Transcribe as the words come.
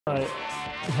I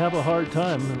have a hard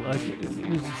time, like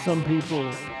some people,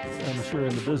 I'm sure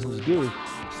in the business do,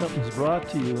 something's brought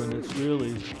to you and it's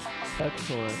really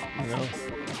excellent,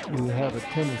 you have a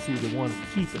tendency to want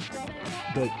to keep it.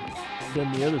 But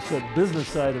then the other side, business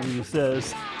side of you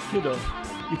says,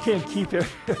 you can't keep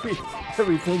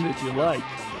everything that you like,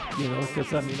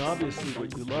 because obviously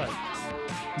what you like,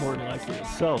 more than likely to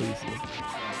sell easily.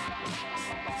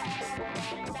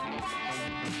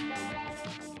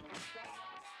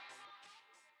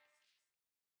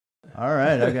 All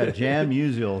right, I've got Jan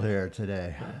Musial here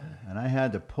today, and I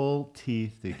had to pull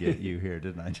teeth to get you here,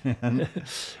 didn't I, Jan?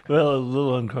 Well, a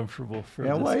little uncomfortable for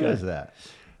this why guy. is that?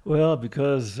 Well,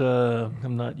 because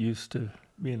I'm not used to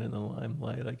being in the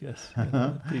limelight, I guess.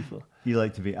 People. You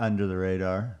like to be under the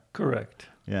radar? Correct.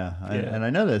 Yeah, and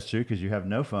I know that's true because you have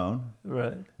no phone.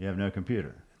 Right. You have no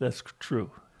computer. That's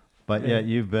true. But yet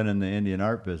you've been in the Indian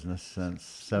art business since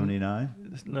 79?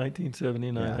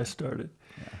 1979 I started.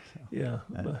 Yeah.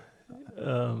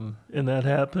 And that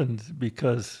happened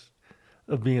because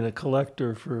of being a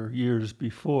collector for years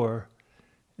before.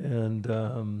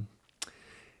 And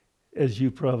as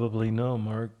you probably know,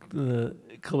 Mark, the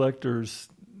collectors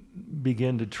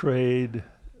begin to trade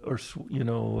or,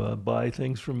 buy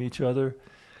things from each other.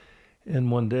 And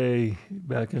one day,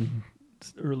 back in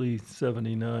early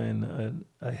 79,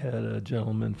 I had a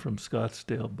gentleman from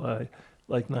Scottsdale buy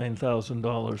like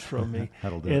 $9,000 from me.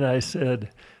 And I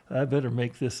said, I better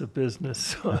make this a business.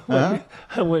 So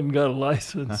I went and got a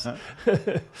license.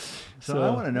 So I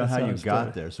want to know how you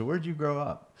got there. So where'd you grow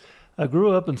up? I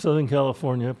grew up in Southern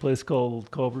California, a place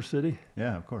called Culver City.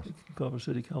 Yeah, of course. Culver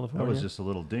City, California. That was just a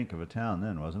little dink of a town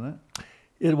then, wasn't it?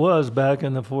 It was back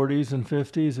in the 40s and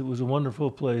 50s. It was a wonderful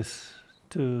place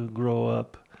to grow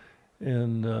up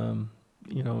and,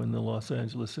 in the Los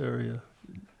Angeles area.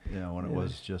 Yeah, when it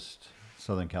was just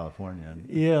Southern California.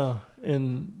 Yeah,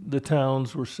 and the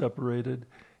towns were separated,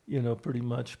 pretty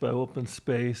much by open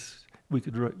space. We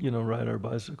could, ride our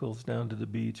bicycles down to the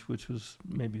beach, which was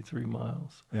maybe 3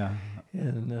 miles. Yeah.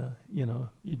 And,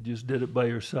 you just did it by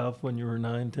yourself when you were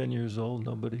 9, 10 years old.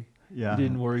 Nobody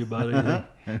didn't worry about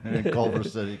anything. In Culver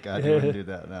City, God, you wouldn't do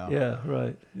that now. Yeah,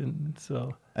 right. And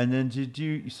so. And then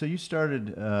you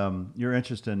started, your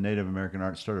interest in Native American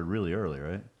art started really early,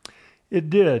 right? It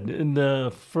did. And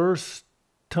the first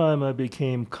time I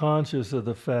became conscious of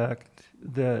the fact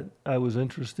that I was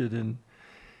interested in,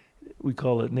 we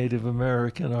call it Native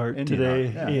American art Indian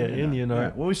today. Art. Indian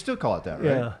art. Yeah. Well, we still call it that, right?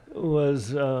 Yeah,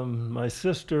 was my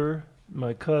sister,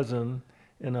 my cousin,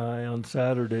 and I on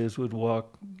Saturdays would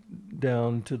walk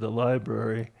down to the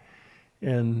library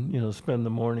and, spend the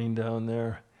morning down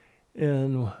there.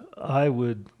 And I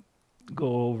would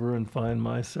go over and find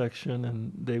my section,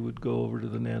 and they would go over to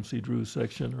the Nancy Drew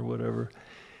section or whatever.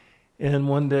 And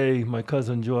one day, my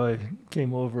cousin Joy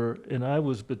came over, and I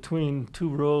was between 2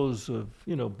 rows of,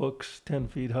 books 10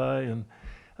 feet high, and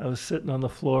I was sitting on the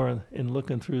floor and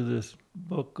looking through this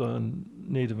book on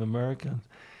Native Americans.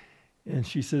 And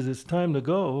she says, "It's time to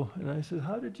go." And I said,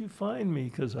 "How did you find me?"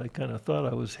 Because I kind of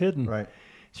thought I was hidden. Right.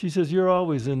 She says, "You're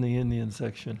always in the Indian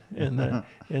section." And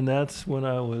and that's when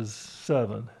I was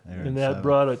 7. And that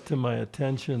brought it to my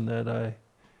attention that I,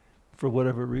 for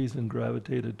whatever reason,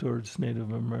 gravitated towards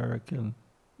Native American,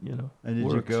 And did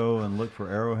works. you go and look for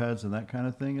arrowheads and that kind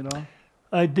of thing at all?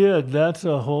 I did. That's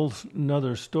a whole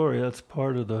another story. That's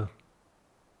part of the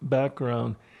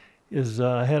background.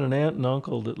 I had an aunt and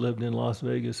uncle that lived in Las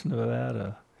Vegas,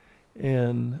 Nevada.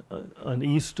 And on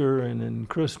Easter and in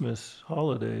Christmas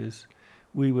holidays,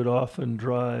 we would often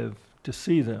drive to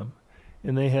see them.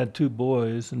 And they had 2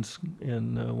 boys, and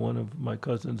one of my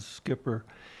cousins, Skipper,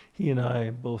 he and I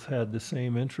both had the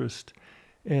same interest.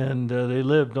 And they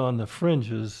lived on the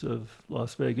fringes of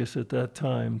Las Vegas at that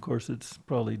time. Of course, it's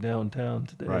probably downtown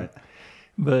today. Right.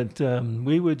 But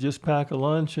we would just pack a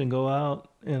lunch and go out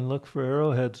and look for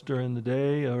arrowheads during the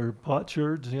day or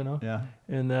potsherds, Yeah.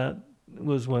 And that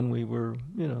was when we were,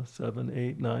 7,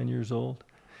 8, 9 years old.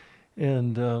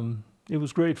 And it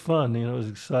was great fun. It was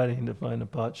exciting to find a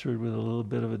potsherd with a little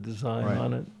bit of a design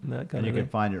on it and that kind of And you thing. can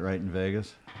find it right in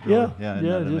Vegas? Really? Yeah. Yeah, isn't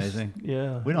that amazing?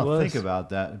 Yeah. We don't think about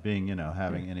that being,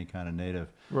 having any kind of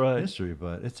native history,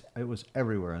 but it was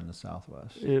everywhere in the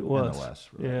Southwest. It was. In the West.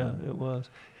 Really. Yeah, it was.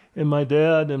 And my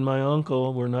dad and my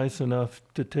uncle were nice enough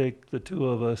to take the 2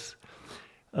 of us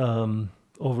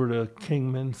over to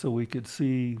Kingman so we could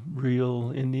see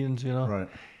real Indians, Right.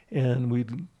 And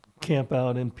we'd camp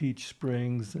out in Peach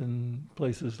Springs and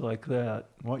places like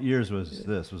that. What years was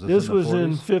this? Was This in the was 40s?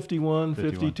 in 51,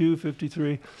 52,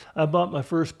 53. I bought my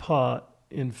first pot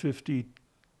in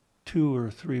 52 or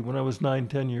 3 when I was 9,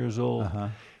 10 years old.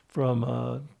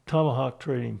 from Tomahawk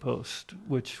Trading Post,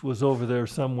 which was over there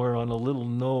somewhere on a little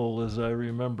knoll, as I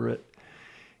remember it.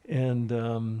 And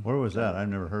where was that? I've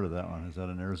never heard of that one. Is that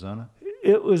in Arizona?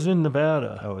 It was in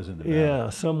Nevada. Oh, it was in Nevada. Yeah,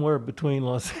 somewhere between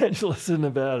Los Angeles and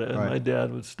Nevada. And Right. my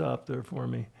dad would stop there for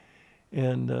me.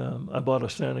 And I bought a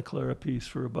Santa Clara piece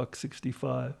for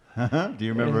 $1.65. Do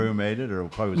you remember who made it, or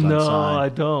probably was No, unsigned? I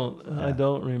don't. Yeah. I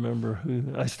don't remember who.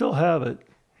 I still have it.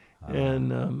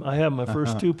 And I have my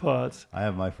first two pots. I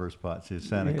have my first pot too.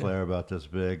 Santa Yeah. Clara, about this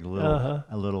big, Uh-huh.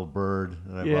 a little bird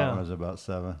that I bought Yeah. when I was about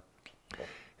 7.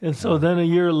 And so then a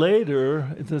year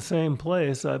later, at the same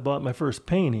place, I bought my first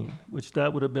painting, which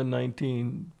that would have been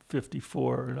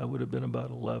 1954, and I would have been about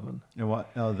 11. And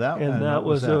what? Oh, that. And that what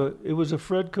was that? it was a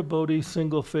Fred Cabote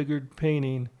single-figured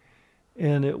painting,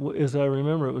 and as I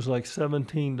remember, it was like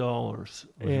 $17.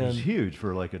 Which was huge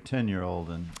for like a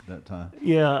 10-year-old in that time.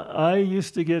 Yeah, I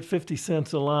used to get 50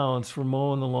 cents allowance for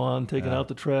mowing the lawn, taking out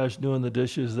the trash, doing the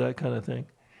dishes, that kind of thing.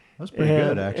 That's pretty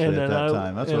good, actually, at that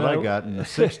time. That's what I got in the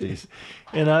 60s.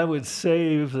 And I would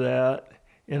save that,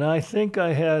 and I think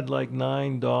I had like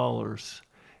 $9.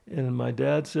 And my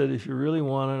dad said, if you really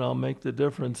want it, I'll make the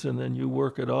difference, and then you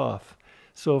work it off.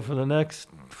 So for the next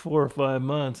 4 or 5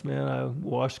 months, man, I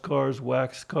washed cars,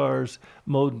 waxed cars,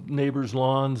 mowed neighbors'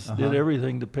 lawns, did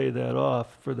everything to pay that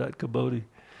off for that Cabote.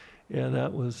 And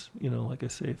that was, like I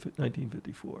say,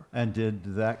 1954. And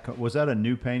was that a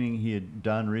new painting he had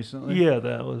done recently? Yeah,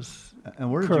 that was. And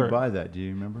where did you buy that? Do you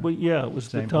remember? Well, yeah, it was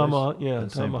Same the Tomahawk. place? Yeah, The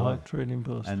same Tomahawk place. Trading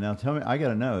Post. And now tell me, I got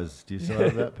to know, do you still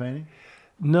have that painting?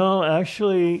 No,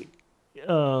 actually,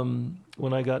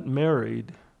 when I got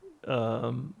married,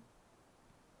 I'm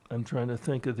trying to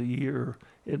think of the year.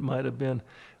 It might have been,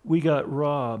 we got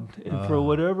robbed, and for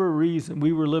whatever reason,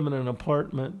 we were living in an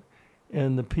apartment,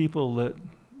 and the people that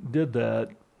did that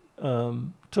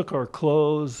took our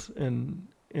clothes and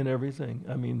everything.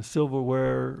 I mean,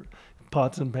 silverware,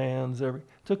 pots and pans,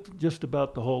 took just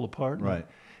about the whole apartment. Right.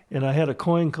 And I had a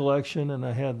coin collection, and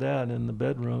I had that in the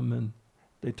bedroom, and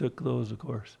they took those, of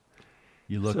course.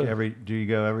 You look So- do you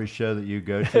go every show that you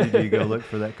go to? Do you go look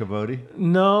for that Cabote?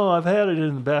 No, I've had it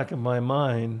in the back of my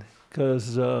mind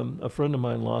because a friend of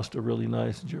mine lost a really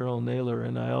nice Gerald Nailor,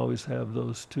 and I always have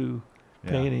those two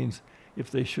paintings if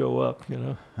they show up,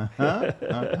 And what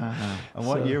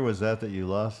So- year was that you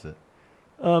lost it?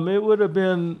 It would have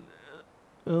been,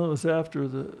 it was after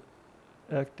the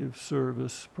active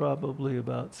service, probably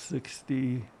about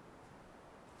 65,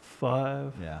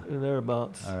 Yeah.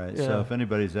 thereabouts. All right. Yeah. So if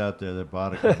anybody's out there that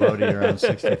bought a Cabote around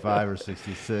 65 or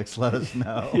 66, let us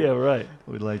know. Yeah, right.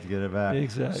 We'd like to get it back.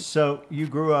 Exactly. So you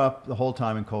grew up the whole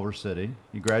time in Culver City.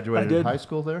 You graduated I did. high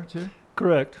school there too?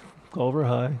 Correct. Culver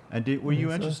High. And were you Yes,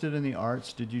 sir. interested in the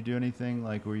arts? Did you do anything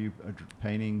were you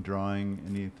painting, drawing,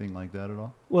 anything like that at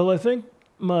all? Well, I think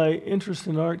my interest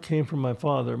in art came from my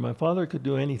father. My father could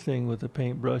do anything with a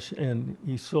paintbrush, and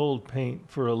he sold paint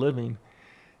for a living.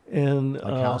 And Like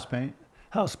house paint?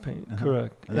 House paint,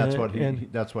 correct. And that's and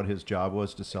that's what his job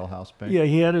was, to sell house paint? yeah,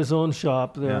 he had his own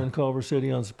shop there Yeah. in Culver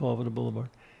City on Sepulveda Boulevard.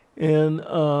 And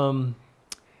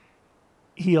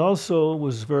he also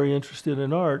was very interested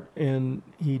in art, and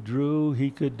he drew.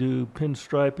 He could do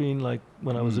pinstriping. Like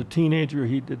when I was a teenager,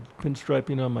 he did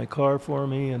pinstriping on my car for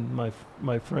me and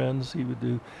my friends. He would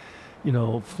do,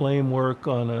 flame work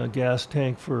on a gas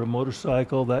tank for a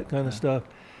motorcycle, that kind of stuff.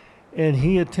 And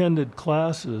he attended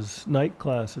classes, night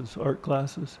classes, art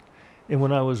classes. And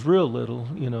when I was real little,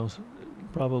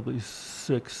 probably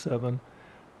 6, 7,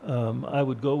 I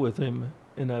would go with him,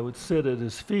 and I would sit at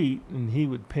his feet, and he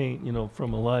would paint,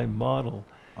 from a live model.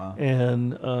 Wow.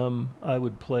 And I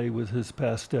would play with his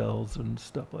pastels and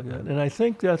stuff like that. And I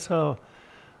think that's how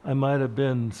I might have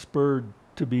been spurred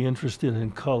to be interested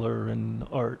in color and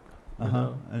art. you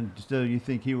know. And so you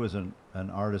think he was an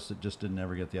artist that just didn't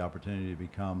ever get the opportunity to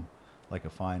become like a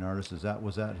fine artist? Was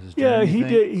that his dream? Yeah, you he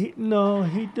think? did.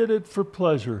 He did it for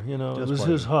pleasure. It Just was his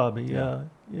pleasure. hobby. Yeah.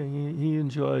 Yeah, he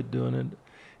enjoyed doing it.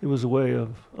 It was a way of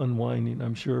unwinding,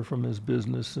 I'm sure, from his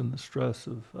business and the stress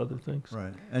of other things.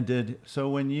 Right. And so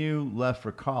when you left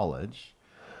for college,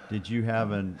 did you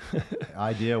have an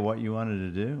idea what you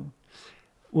wanted to do?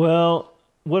 Well,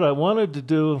 what I wanted to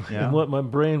do Yeah. and what my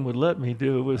brain would let me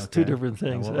do was two Okay. different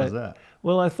things. And what was that?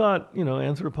 Well, I thought,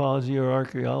 anthropology or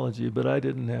archaeology, but I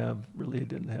didn't have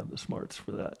the smarts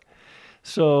for that.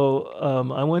 So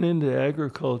I went into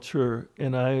agriculture,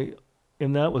 and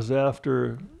that was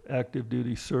after active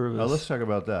duty service. Oh, let's talk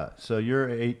about that. So you're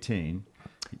 18.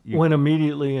 Went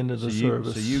immediately into the so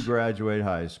service. So you graduate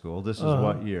high school. This is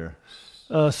what year?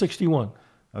 61.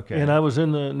 Okay. And I was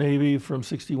in the Navy from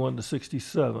 61 to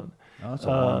 67. Oh, that's a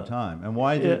long time. And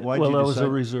why did well, you decide? I was a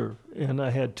reserve, and I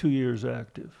had 2 years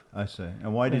active. I see.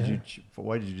 And why did you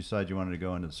decide you wanted to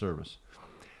go into the service?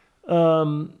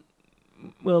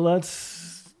 Well,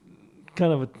 that's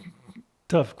kind of a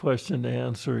tough question to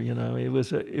answer. You know, it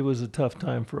was a tough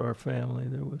time for our family.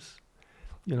 There was,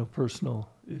 you know, personal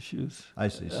issues. I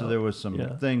see. So there was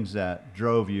some things that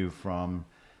drove you from.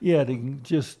 Yeah,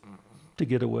 to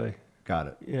get away. Got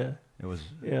it. Yeah. It was.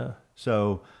 Yeah.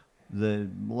 So the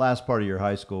last part of your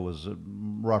high school was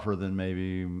rougher than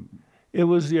maybe. It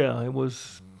was. Yeah, it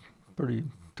was pretty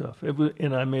tough. It was,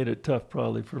 and I made it tough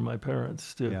probably for my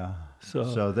parents too. Yeah.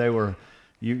 So they were.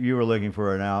 You were looking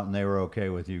for an out, and they were okay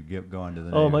with you going to the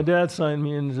Navy. Oh, my dad signed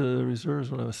me into the reserves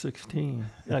when I was 16.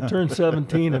 I turned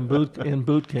 17 in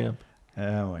boot camp.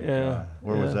 Oh my God!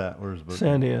 Where was that? Where was boot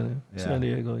San camp? Diego? Yeah. San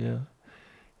Diego, yeah.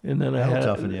 And then That'll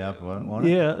toughen you up, won't it?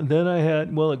 Yeah. Then I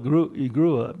had. Well, you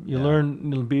grew up. You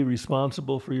learn to be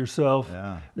responsible for yourself.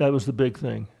 Yeah. That was the big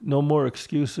thing. No more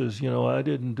excuses. You know, I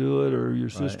didn't do it, or your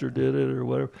sister did it, or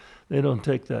whatever. They don't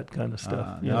take that kind of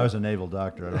stuff. I was a naval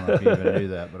doctor. I don't know if you even knew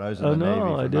that, but I was in the Navy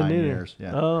for 9 years.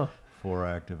 Yeah. Oh. 4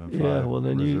 active and 5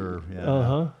 reserve.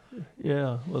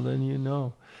 Yeah. Well, then you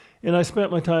know. And I spent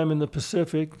my time in the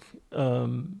Pacific.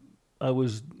 I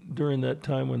was during that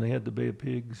time when they had the Bay of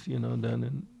Pigs, you know, down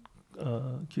in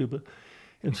Cuba.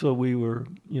 And so we were,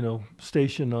 you know,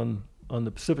 stationed on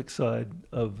the Pacific side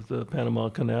of the Panama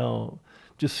Canal,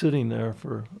 just sitting there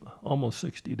for almost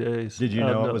 60 days. Did you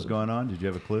know what was going on? Did you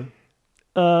have a clue?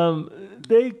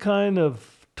 They kind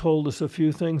of told us a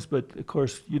few things, but of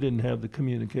course you didn't have the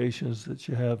communications that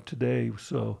you have today.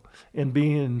 So, and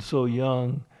being so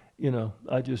young, you know,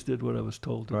 I just did what I was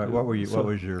told to do. What were you? What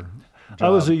was your job? I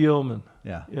was a yeoman.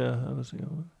 Yeah. Yeah, I was a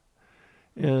yeoman.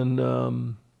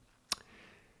 And,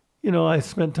 you know, I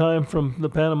spent time from the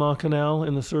Panama Canal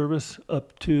in the service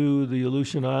up to the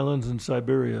Aleutian Islands in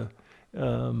Siberia.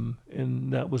 And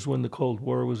that was when the Cold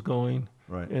War was going.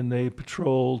 Right. And they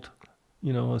patrolled,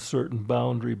 you know, a certain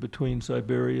boundary between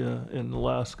Siberia and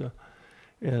Alaska.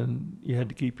 And you had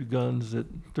to keep your guns at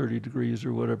 30 degrees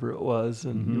or whatever it was.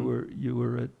 And you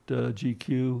were at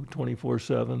GQ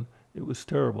 24/7. It was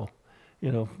terrible.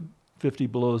 You know, 50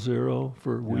 below zero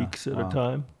for weeks at a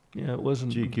time. Yeah, it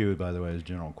wasn't. GQ, by the way, is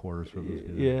general quarters for those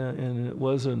guys. Yeah, and it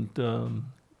wasn't,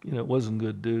 you know, it wasn't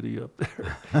good duty up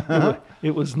there.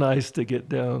 It was nice to get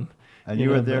down. And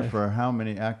you were there for how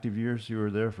many active years? You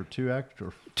were there for 2 active?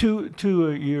 Or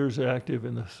 2 years active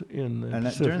in the and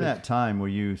Pacific. During that time, were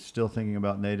you still thinking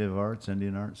about native arts,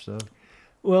 Indian art stuff?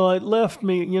 Well, it left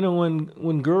me, you know,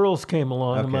 when girls came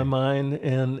along in my mind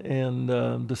and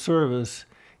the service,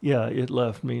 yeah, it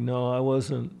left me. No, I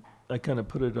wasn't. I kind of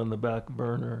put it on the back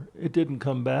burner. It didn't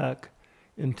come back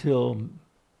until,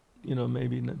 you know,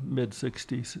 maybe mid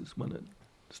 60s is when it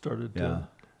started to.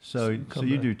 So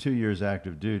you do 2 years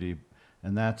active duty,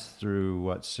 and that's through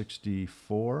what,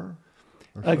 64?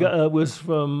 I was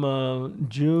from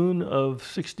June of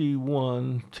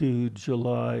 61 to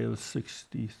July of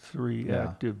 63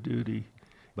 active duty.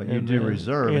 But you do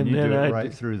reserve, and you do it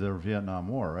right through the Vietnam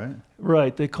War, right?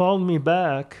 Right. They called me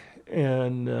back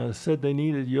and said they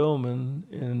needed yeomen,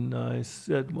 and I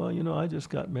said, well, you know, I just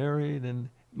got married, and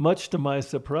much to my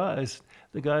surprise,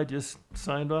 the guy just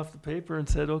signed off the paper and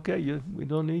said, okay, we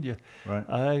don't need you. Right.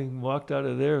 I walked out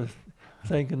of there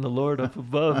thanking the Lord up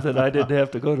above that I didn't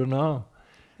have to go to Nam.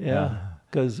 Yeah,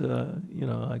 because, you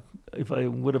know, if I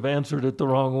would have answered it the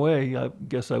wrong way, I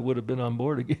guess I would have been on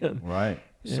board again. Right.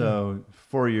 Yeah. So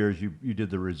 4 years you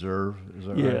did the reserve, is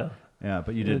that right? Yeah,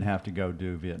 but you didn't have to go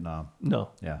do Vietnam. No.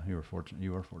 Yeah, you were fortunate.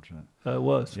 You were fortunate. I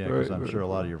was. Yeah, because I'm sure a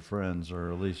lot of your friends,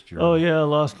 or at least your... Oh, yeah, I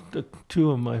lost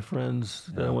 2 of my friends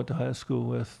that I went to high school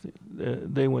with.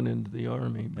 They went into the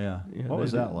Army. Yeah. What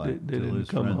was that like, they to didn't lose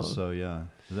come friends home. so young?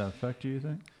 Does that affect you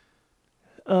think?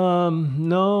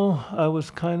 No, I was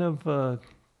kind of,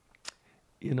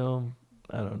 you know,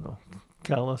 I don't know,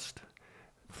 calloused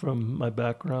from my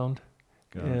background.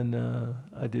 And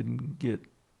I didn't get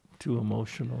too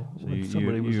emotional when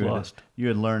somebody was lost. You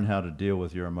had learned how to deal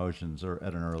with your emotions at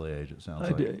an early age, it sounds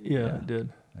like. I did. Yeah, I did.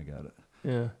 I got it.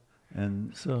 Yeah.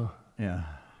 And so. Yeah.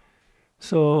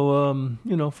 So,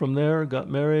 you know, from there, got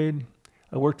married.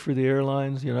 I worked for the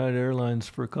airlines, United Airlines,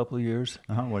 for a couple of years.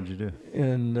 What'd you do?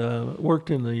 And worked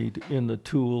in the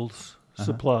tools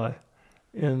supply,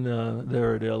 and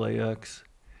there at LAX.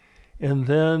 And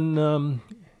then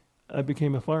I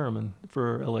became a fireman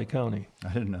for LA County. I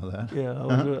didn't know that. Yeah,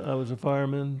 I was a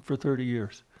fireman for 30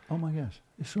 years. Oh my gosh.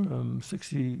 It's from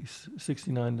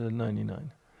 69 to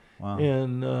 99. Wow.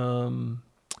 And,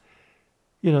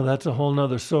 you know, that's a whole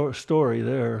nother story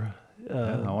there.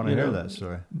 I want to hear that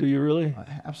story. Do you really?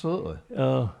 Absolutely.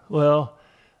 Well,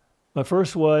 my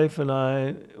first wife and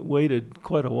I waited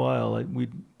quite a while.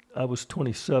 I was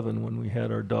 27 when we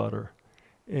had our daughter,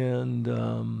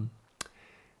 and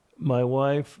my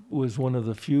wife was one of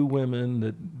the few women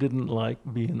that didn't like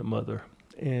being a mother.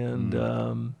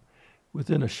 And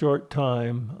within a short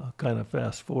time, I'll kind of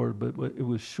fast forward, but it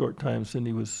was short time.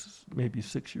 Cindy was maybe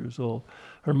 6 years old.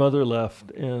 Her mother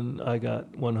left, and I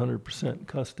got 100%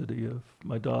 custody of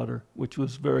my daughter, which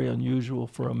was very unusual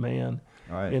for a man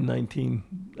in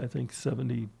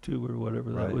 1972 or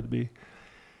whatever that would be.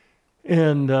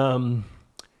 And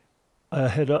I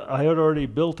had already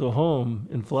built a home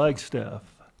in Flagstaff,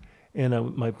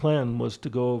 and my plan was to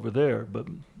go over there, but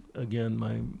again,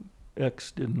 my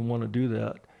ex didn't want to do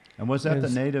that. And was that the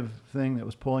native thing that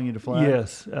was pulling you to Flag?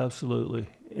 Yes, absolutely.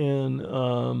 And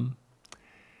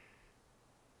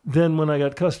then when I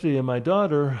got custody of my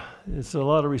daughter, it's a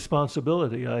lot of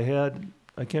responsibility. I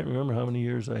can't remember how many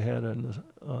years I had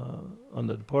on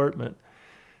the department,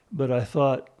 but I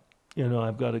thought,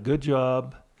 I've got a good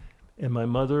job, and my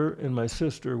mother and my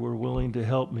sister were willing to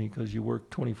help me because you work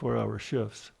 24-hour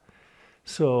shifts.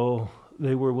 So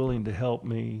they were willing to help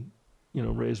me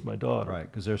raise my daughter. Right,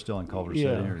 because they're still in Culver City,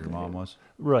 or your mom was?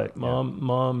 Right,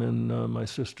 mom and my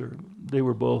sister, they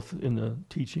were both in the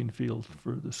teaching field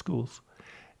for the schools.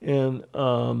 And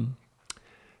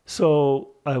so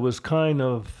I was kind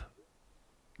of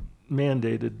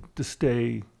mandated to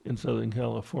stay in Southern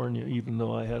California, even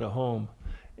though I had a home.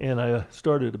 And I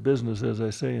started a business, as I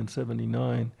say, in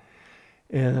 '79.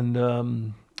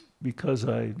 And because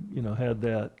I, had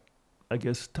that, I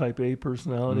guess, type A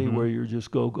personality where you're just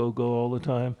go all the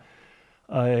time,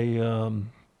 I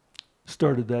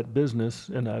started that business,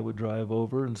 and I would drive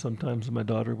over, and sometimes my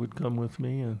daughter would come with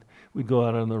me, and we'd go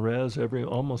out on the res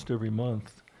almost every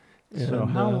month. So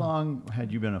how long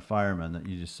had you been a fireman that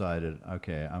you decided,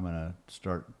 okay, I'm going to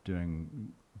start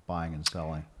doing buying and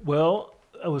selling? Well,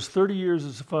 I was 30 years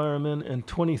as a fireman, and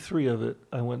 23 of it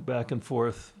I went back and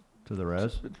forth. To the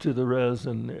res? To the res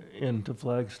and to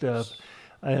Flagstaff.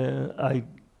 I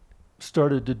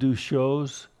started to do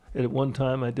shows. At one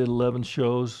time, I did 11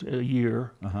 shows a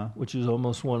year, which is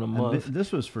almost one a month.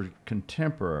 This was for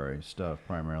contemporary stuff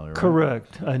primarily, right?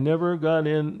 Correct. I never got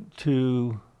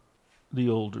into the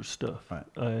older stuff. Right.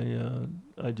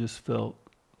 I just felt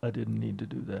I didn't need to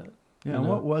do that. Yeah, and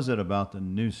what was it about the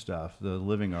new stuff, the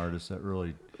living artists, that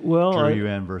really drew you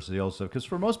in versus the old stuff? Because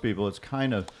for most people, it's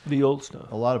kind of the old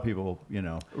stuff. A lot of people,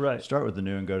 start with the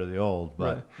new and go to the old,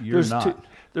 but you're not.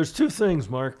 There's two things,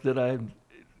 Mark, that I,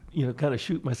 kind of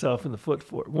shoot myself in the foot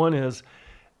for. One is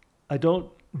I don't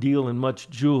deal in much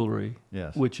jewelry,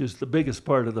 which is the biggest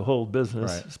part of the whole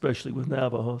business, especially with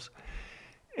Navajos.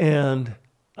 And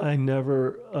I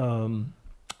never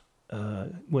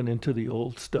went into the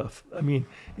old stuff. I mean,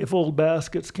 if old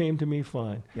baskets came to me,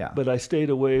 fine. Yeah. But I stayed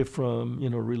away from,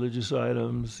 religious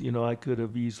items. I could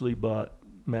have easily bought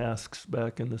masks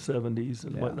back in the 70s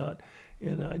and whatnot,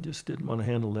 and I just didn't want to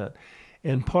handle that.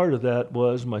 And part of that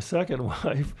was my second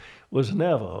wife was a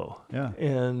Navajo. Yeah.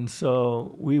 And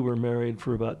so we were married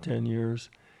for about 10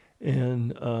 years,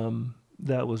 and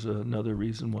that was another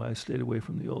reason why I stayed away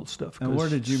from the old stuff. And where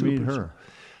did you meet her?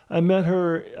 I met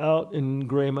her out in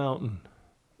Gray Mountain,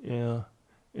 and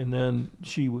then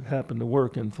she happened to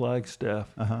work in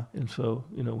Flagstaff, and so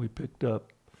we picked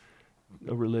up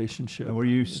a relationship. And were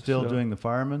you still doing the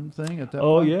fireman thing at that point?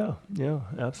 Oh yeah,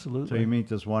 absolutely. So you meet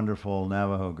this wonderful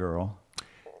Navajo girl.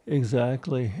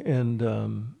 Exactly, and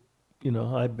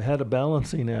I had a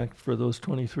balancing act for those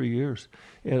 23 years,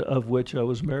 of which I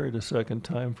was married a second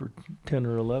time for 10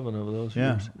 or 11 of those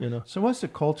years. So what's the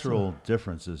cultural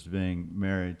differences being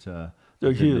married to they're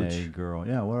a huge girl?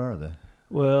 Yeah, what are they?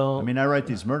 Well, I mean, I write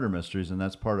these murder mysteries, and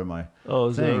that's part of my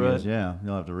is thing. That right?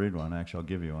 You'll have to read one. Actually, I'll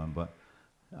give you one, but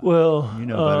you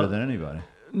know better than anybody.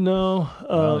 No,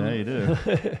 yeah, you do.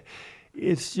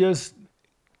 It's just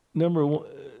number one.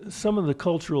 Some of the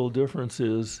cultural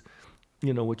differences,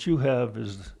 what you have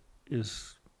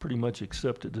is pretty much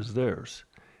accepted as theirs.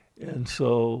 And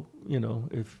so,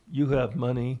 if you have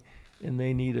money and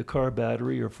they need a car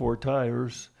battery or 4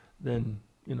 tires, then,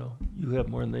 you have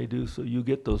more than they do, so you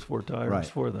get those 4 tires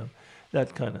for them,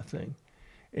 that kind of thing.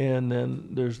 And then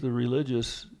there's the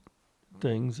religious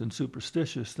things and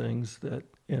superstitious things that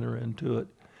enter into it,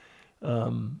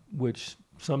 which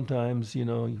sometimes,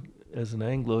 as an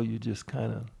Anglo, you just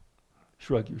kind of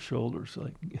shrug your shoulders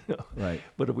like,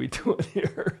 what are we doing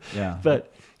here? Yeah.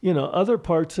 But, other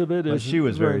parts of it is. But she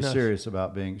was very nice. serious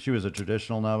about she was a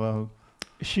traditional Navajo?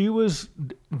 She was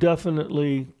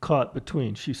definitely caught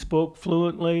between. She spoke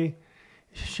fluently,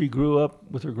 she grew up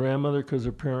with her grandmother because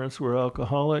her parents were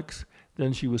alcoholics.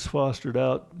 Then she was fostered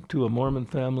out to a Mormon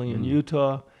family in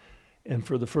Utah. And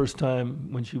for the first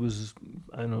time when she was,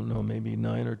 I don't know, maybe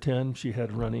 9 or 10, she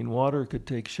had running water, could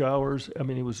take showers. I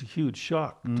mean, it was a huge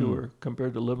shock to her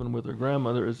compared to living with her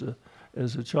grandmother as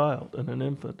a child and an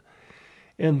infant.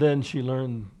 And then she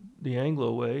learned the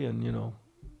Anglo way and,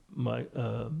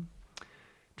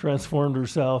 transformed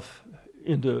herself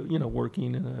into,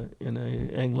 working in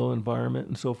a Anglo environment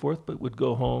and so forth, but would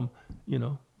go home,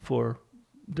 for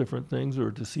different things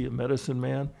or to see a medicine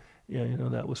man. Yeah,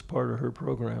 that was part of her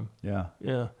program. Yeah.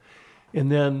 Yeah. And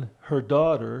then her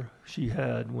daughter, she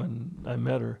had, when I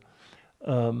met her,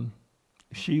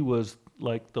 she was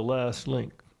like the last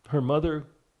link. Her mother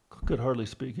could hardly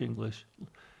speak English.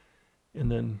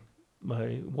 And then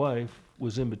my wife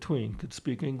was in between, could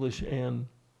speak English and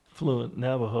fluent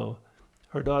Navajo.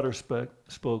 Her daughter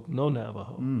spoke no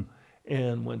Navajo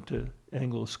and went to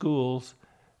Anglo schools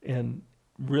and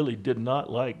really did not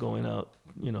like going out,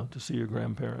 to see her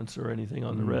grandparents or anything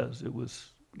on the res. It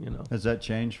was, Has that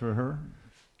changed for her,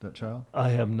 that child? I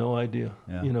have no idea.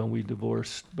 Yeah. We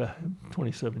divorced back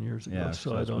 27 years ago,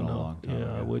 so I don't know. A long time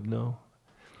ago. I would know.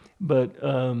 But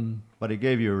it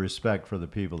gave you a respect for the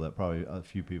people that probably a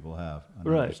few people have. I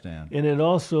understand. And it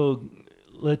also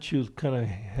lets you kind of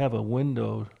have a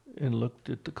window and looked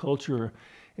at the culture.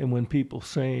 And when people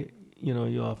say,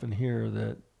 you often hear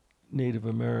that Native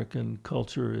American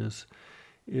culture is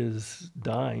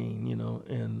dying,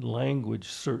 and language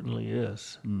certainly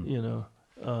is. The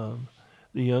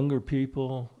younger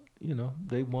people,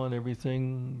 they want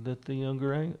everything that the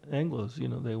younger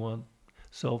Anglos, they want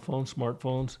cell phones,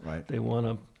 smartphones. Right. They want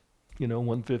a,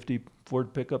 150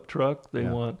 Ford pickup truck. They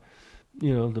want,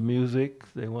 the music.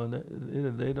 They want,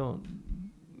 they don't,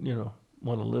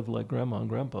 want to live like grandma and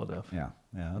grandpa did. Yeah.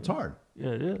 Yeah. It's hard.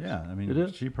 Yeah, it is. Yeah. I mean, it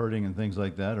is. Sheep herding and things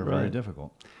like that are very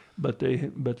difficult. But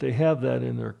they have that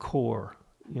in their core,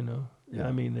 Yeah.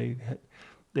 I mean,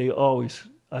 they always.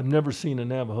 I've never seen a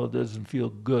Navajo that doesn't feel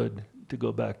good to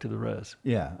go back to the res.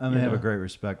 Yeah, and they have a great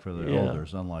respect for their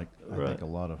elders, unlike I think a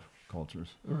lot of cultures.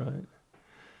 Right.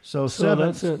 So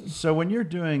that's it. So when you're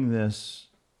doing this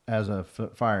as a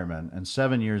fireman, and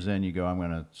 7 years in, you go, I'm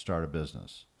going to start a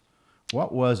business.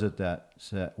 What was it that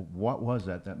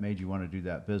made you want to do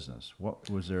that business? What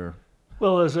was there?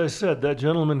 Well, as I said, that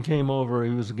gentleman came over.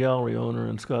 He was a gallery owner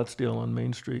in Scottsdale on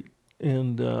Main Street.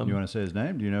 And you want to say his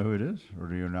name? Do you know who it is, or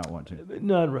do you not want to?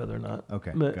 No, I'd rather not.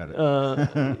 Okay, but, got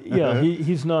it. Yeah,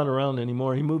 he's not around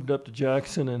anymore. He moved up to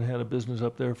Jackson and had a business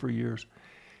up there for years.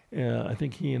 I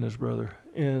think he and his brother.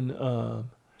 And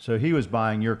so he was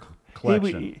buying your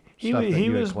collection. He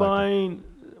was buying.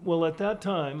 Well, at that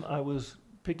time, I was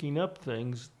picking up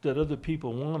things that other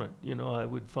people wanted. I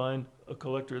would find a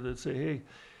collector that'd say, "Hey,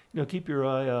 keep your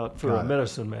eye out for a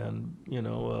medicine man,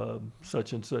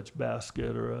 such and such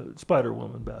basket or a Spider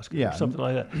Woman basket, or something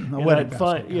like that."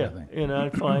 And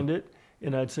I'd find it,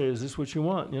 and I'd say, "Is this what you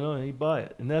want?" And he'd buy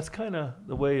it, and that's kind of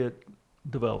the way it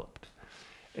developed.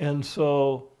 And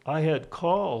so I had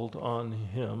called on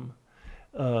him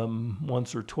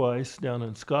once or twice down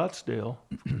in Scottsdale,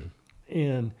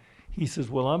 and he says,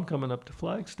 "Well, I'm coming up to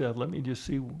Flagstaff. Let me just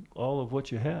see all of what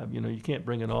you have. You can't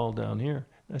bring it all down here."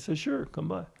 I said, "Sure, come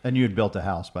by." And you had built a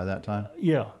house by that time?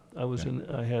 Yeah, I was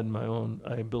I had my own.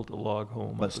 I built a log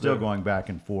home. But still going back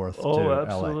and forth to LA. Oh,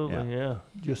 absolutely, yeah.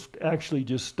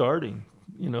 Just starting.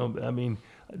 I mean,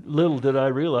 little did I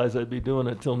realize I'd be doing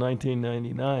it till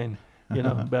 1999.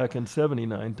 Back in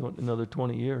 '79, another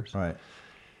 20 years. Right.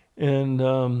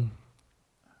 And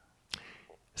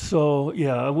so,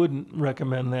 yeah, I wouldn't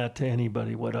recommend that to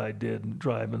anybody, what I did,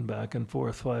 driving back and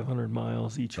forth 500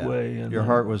 miles each way. And your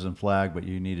heart was in Flag, but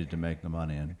you needed to make the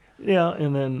money. And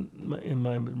then in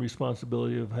my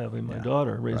responsibility of having my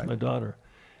daughter, raise my daughter.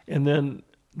 And then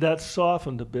that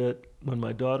softened a bit when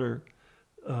my daughter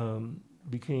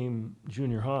became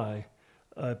junior high.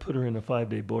 I put her in a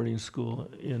 5-day boarding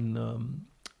school in,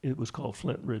 it was called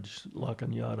Flint Ridge, La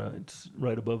Cañada. It's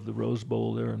right above the Rose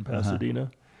Bowl there in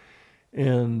Pasadena.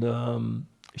 And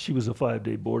she was a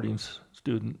 5-day boarding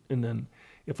student. And then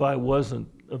if I wasn't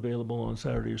available on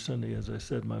Saturday or Sunday, as I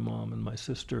said, my mom and my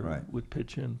sister would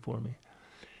pitch in for me.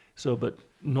 So, but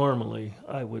normally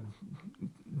I would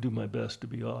do my best to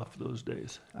be off those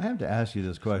days. I have to ask you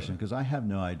this question because I have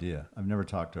no idea. I've never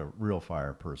talked to a real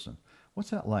fire person.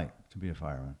 What's that like to be a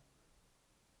fireman?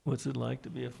 What's it like to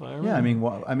be a fireman? Yeah, I mean,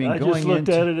 I going just looked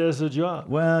at it as a job.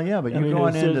 Well, yeah, but you're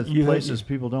going into places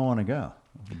people don't want to go.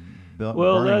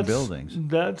 Burning buildings.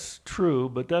 That's true,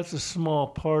 but that's a small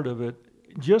part of it.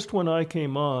 Just when I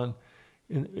came on,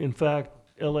 in fact,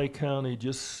 LA County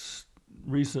just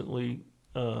recently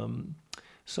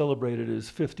celebrated his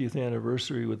 50th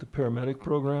anniversary with the paramedic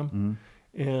program.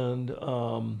 And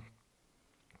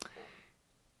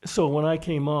so when I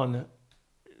came on,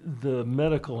 the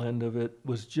medical end of it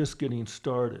was just getting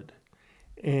started.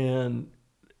 And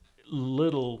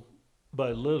little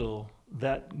by little,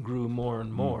 that grew more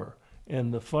and more.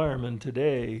 And the firemen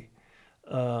today,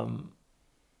 I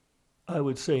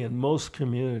would say in most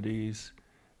communities,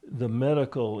 the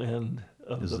medical end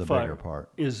of Is the the fire bigger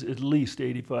part. is at least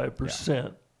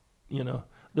 85%. You know,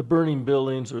 the burning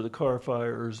buildings or the car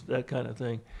fires, that kind of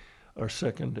thing, are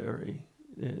secondary.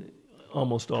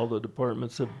 Almost all the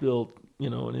departments have built, you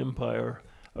know, an empire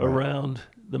around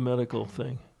the medical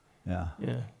thing. Yeah.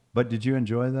 Yeah. But did you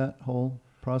enjoy that whole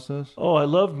process? Oh, I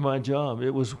loved my job.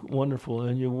 It was wonderful.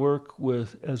 And you work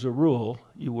with, as a rule,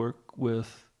 you work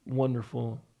with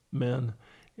wonderful men,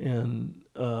 and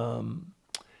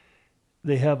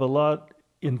they have a lot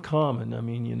in common. I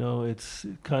mean, you know, it's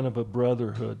kind of a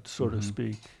brotherhood, so to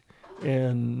speak.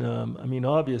 And I mean,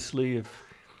 obviously,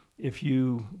 if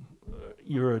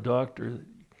you're a doctor,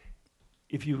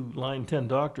 if you line 10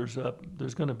 doctors up,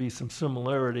 there's going to be some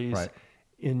similarities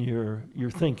in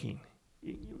your thinking,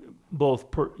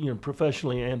 both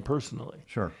professionally and personally.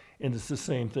 Sure. And it's the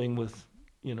same thing with,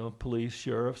 you know, police,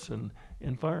 sheriffs, and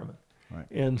firemen. Right.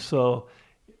 And so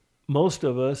most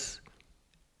of us,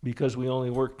 because we only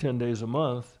work 10 days a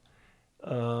month,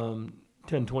 10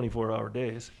 24-hour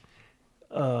days,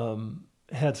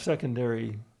 had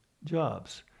secondary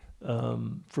jobs.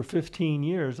 For 15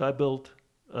 years, I built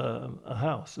a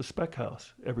house, a spec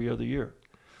house, every other year.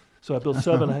 So I built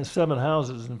seven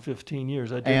houses in 15 years.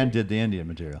 Did the Indian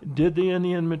material. Did the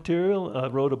Indian material. I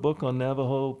wrote a book on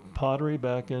Navajo pottery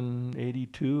back in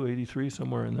 82, 83,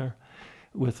 somewhere in there,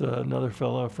 with another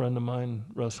fellow, a friend of mine,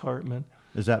 Russ Hartman.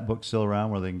 Is that book still around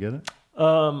where they can get it?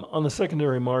 On the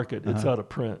secondary market, it's out of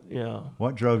print, yeah.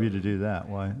 What drove you to do that?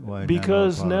 Why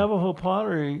Because Navajo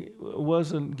pottery? Navajo pottery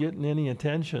wasn't getting any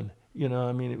attention. You know,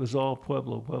 I mean, it was all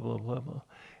Pueblo.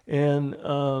 And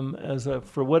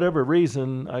for whatever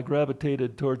reason, I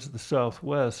gravitated towards the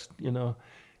Southwest, you know,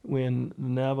 when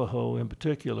Navajo in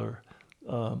particular,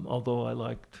 although I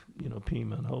liked, you know,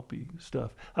 Pima and Hopi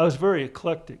stuff. I was very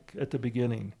eclectic at the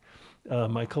beginning.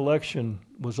 My collection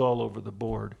was all over the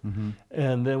board.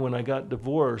 And then when I got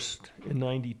divorced in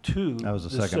 92, that was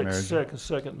the second marriage.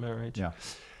 Second marriage. Yeah.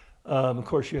 Of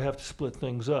course, you have to split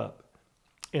things up.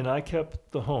 And I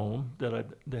kept the home that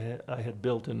I had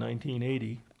built in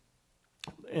 1980.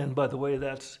 And by the way,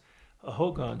 that's a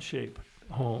hogan-shaped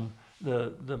home.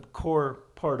 The core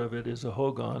part of it is a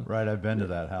hogan. Right, I've been to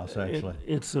that house, actually.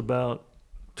 It's about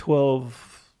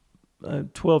 12 to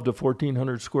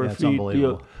 1,400 square it's feet.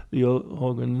 Unbelievable. The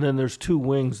hogan. And then there's two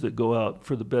wings that go out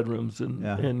for the bedrooms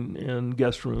and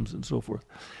guest rooms and so forth.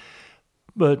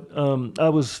 But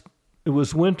it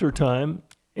was winter time,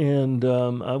 and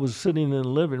I was sitting in the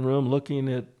living room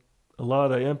looking at a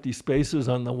lot of empty spaces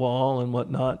on the wall and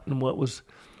whatnot, and what was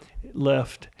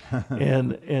left.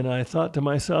 and I thought to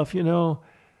myself, you know,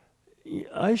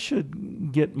 I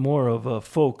should get more of a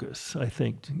focus, I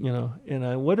think, you know,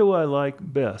 and what do I like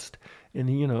best? And,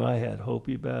 you know, I had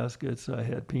Hopi baskets, I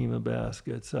had Pima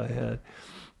baskets, I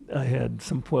had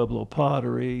some Pueblo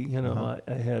pottery, you know,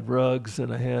 I had rugs,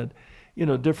 and I had, you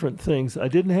know, different things. I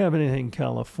didn't have anything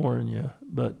California,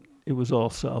 but it was all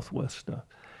Southwest stuff.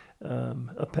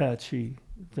 Apache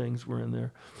things were in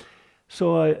there.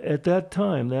 So at that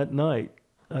time, that night,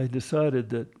 I decided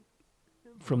that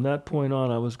from that point on,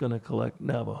 I was going to collect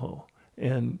Navajo,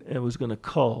 and I was going to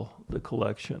cull the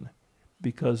collection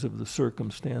because of the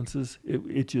circumstances.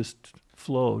 It just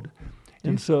flowed.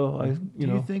 And so do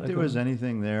you think there was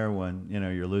anything there when, you know,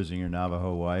 you're losing your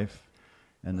Navajo wife,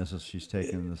 and she's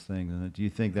taking this thing, and do you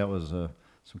think that was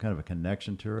some kind of a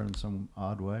connection to her in some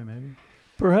odd way, maybe?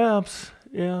 Perhaps,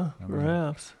 yeah,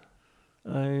 perhaps.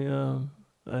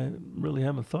 I really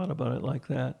haven't thought about it like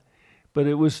that, but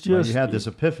it was just. Well, you had this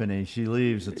epiphany. She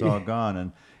leaves, it's all gone,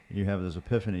 and you have this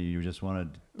epiphany. You just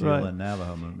wanted to deal in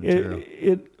Navajo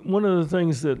material. One of the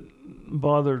things that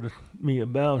bothered me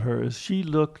about her is she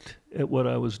looked at what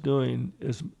I was doing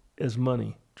as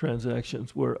money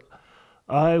transactions, where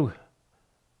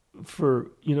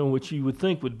which you would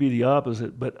think would be the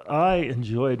opposite, but I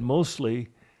enjoyed mostly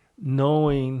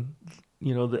knowing,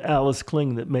 you know, the Alice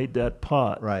Kling that made that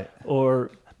pot, right, or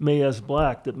Mayes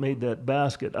Black that made that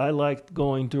basket. I liked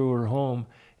going to her home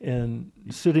and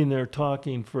sitting there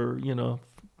talking for, you know,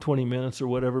 20 minutes or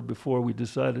whatever before we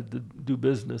decided to do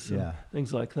business and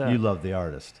things like that. You love the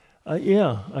artist.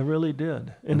 Yeah, I really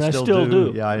did, and I still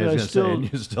do. Yeah, I was going to say,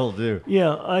 and you still do.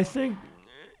 Yeah, I think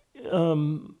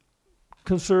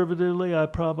conservatively, I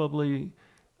probably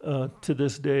to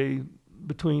this day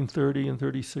between 30 and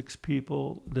 36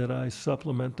 people that I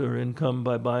supplement their income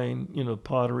by buying,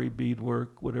 pottery,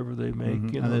 beadwork, whatever they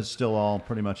make. And it's still all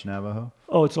pretty much Navajo?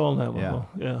 Oh, it's all Navajo,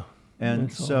 yeah. And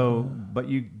so, but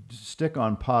you stick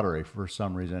on pottery for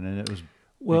some reason, and it was...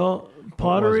 Well,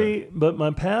 pottery, but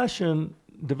my passion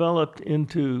developed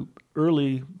into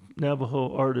early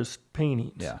Navajo artist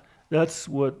paintings. Yeah. That's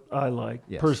what I like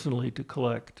personally to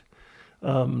collect.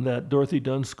 That Dorothy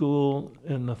Dunn School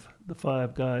and the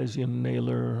five guys,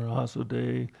 Nailor,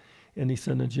 Ha-So-De, Annie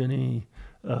Senegini,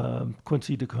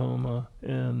 Quincy Tacoma,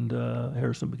 and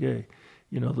Harrison Begay.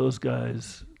 Those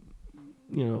guys,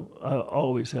 I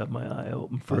always have my eye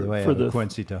open for, By the way, for I have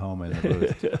Quincy Tacoma in the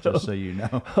booth, just so you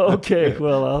know. Okay,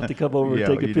 well, I'll have to come over and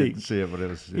take a peek. Didn't see it, but it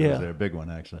was there, a big one,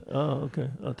 actually. Oh, okay.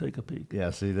 I'll take a peek.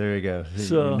 Yeah, see, there you go.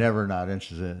 So, you're never not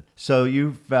interested. So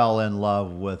you fell in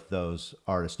love with those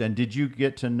artists. And did you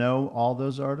get to know all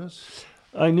those artists?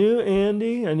 I knew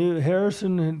Andy. I knew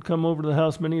Harrison had come over to the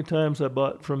house many times. I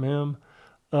bought from him.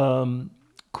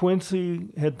 Quincy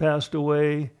had passed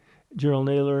away. Gerald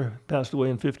Nailor passed away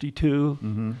in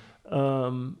 52.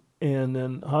 And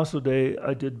then Ha-So-De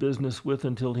I did business with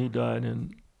until he died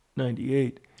in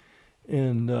 98.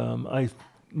 And I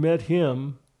met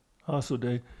him,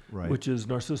 Ha-So-De, which is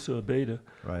Narciso Abeyta.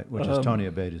 Right, which is Tony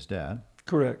Abeyta's dad.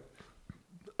 Correct.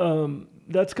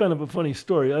 That's kind of a funny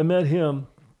story. I met him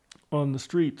on the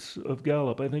streets of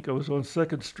Gallup. I think I was on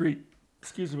 2nd Street.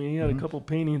 Excuse me. He had a couple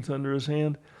paintings under his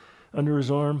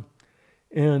arm.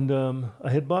 And I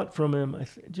had bought from him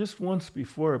just once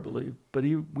before, I believe. But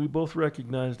we both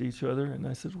recognized each other. And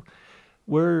I said,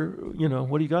 what do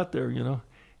you got there,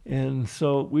 And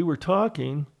so we were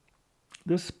talking.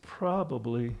 This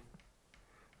probably,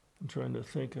 I'm trying to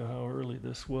think of how early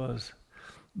this was.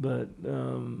 But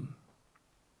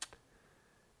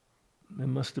it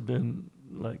must have been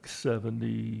like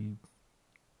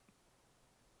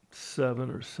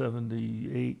 77 or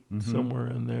 78, somewhere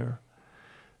in there.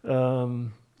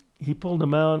 He pulled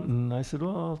them out, and I said,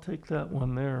 well, I'll take that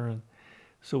one there. And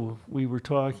so we were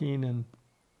talking, and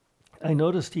I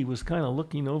noticed he was kind of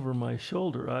looking over my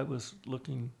shoulder. I was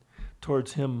looking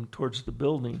towards him, towards the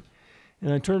building.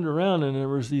 And I turned around, and there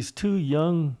was these two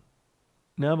young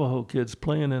Navajo kids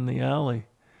playing in the alley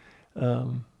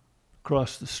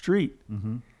across the street.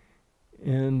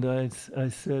 And I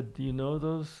said, do you know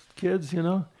those kids,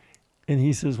 And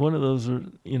he says, one of those are,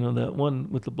 that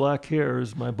one with the black hair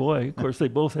is my boy. Of course, they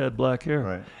both had black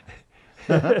hair.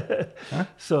 Right.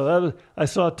 So I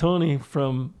saw Tony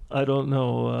from, I don't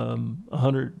know,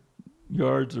 100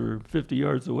 yards or 50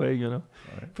 yards away,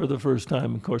 for the first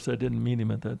time. Of course, I didn't meet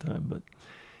him at that time.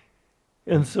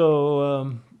 And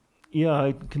so,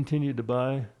 I continued to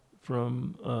buy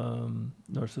from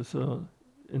Narciso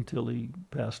until he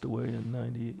passed away in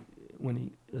 90.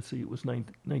 It was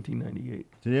 1998.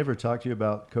 Did he ever talk to you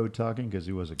about code talking? Because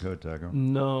he was a code talker.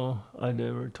 No, I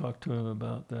never talked to him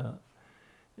about that.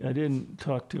 I didn't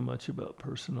talk too much about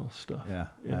personal stuff. Yeah.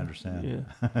 I understand.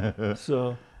 Yeah.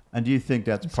 So. And do you think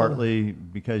that's partly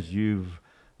because you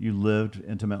lived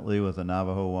intimately with a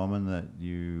Navajo woman that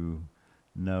you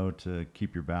know to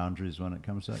keep your boundaries when it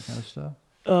comes to that kind of stuff?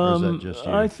 Or is that just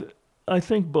you? I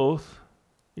think both.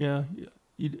 Yeah.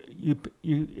 You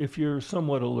if you're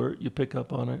somewhat alert, you pick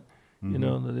up on it.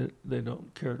 That they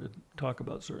don't care to talk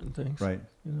about certain things. Right.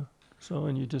 So,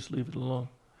 and you just leave it alone.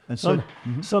 And so,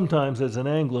 sometimes as an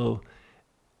Anglo,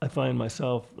 I find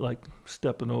myself like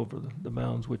stepping over the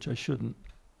bounds, which I shouldn't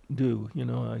do.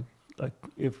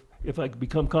 If I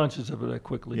become conscious of it, I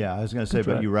quickly. Yeah, I was going to say,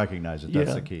 but you recognize it. That's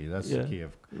Yeah. the key. That's the key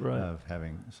of Right.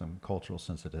 having some cultural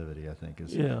sensitivity, I think,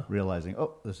 is Yeah. realizing,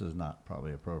 oh, this is not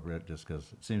probably appropriate just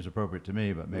because it seems appropriate to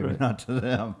me, but maybe not to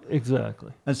them.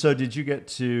 Exactly. And so did you get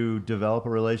to develop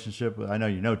a relationship? I know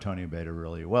you know Tony Abeyta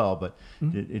really well, but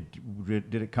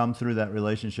did it come through that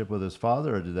relationship with his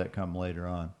father, or did that come later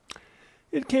on?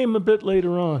 It came a bit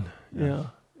later on, yeah.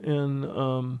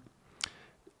 And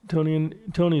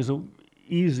Tony's a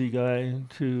easy guy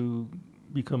to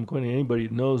become acquainted. Anybody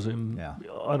who knows him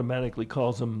automatically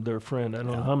calls him their friend. I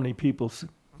don't know how many people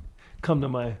come to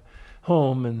my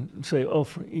home and say, "Oh,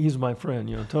 he's my friend."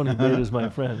 Tony Abeyta is my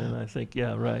friend, and I think,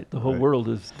 yeah, right. The whole world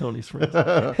is Tony's friend.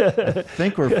 I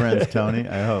think we're friends, Tony.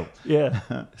 I hope. Yeah.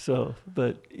 So,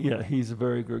 but yeah, he's a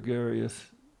very gregarious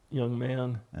young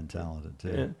man and talented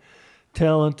too.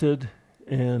 Talented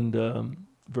and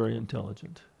very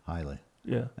intelligent. Highly.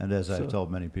 Yeah. And as I've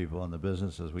told many people in the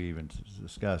business, as we even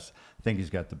discussed, I think he's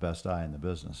got the best eye in the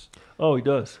business. Oh, he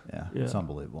does. Yeah. It's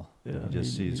unbelievable. Yeah, he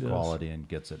just sees quality and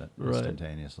gets it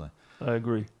instantaneously. I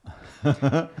agree.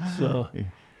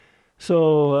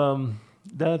 So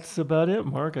That's about it,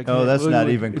 Mark. I Oh, can't- that's what- not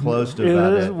what- even close to it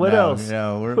about is? it. What No, else?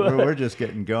 No, we're just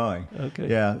getting going. Okay.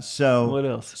 Yeah. So What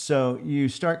else? So you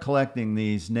start collecting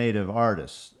these native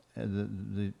artists,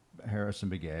 the Harrison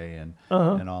Begay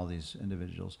and all these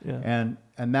individuals. Yeah.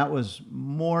 And that was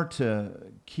more to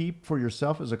keep for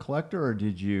yourself as a collector, or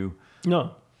did you?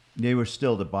 No, They were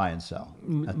still to buy and sell.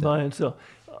 at that- buy and sell.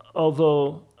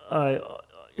 Although I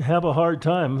have a hard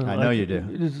time. I know you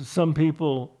do. Some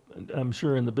people, I'm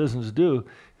sure in the business do.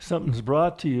 Something's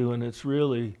brought to you and it's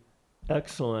really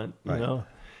excellent. You Right. know,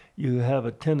 you have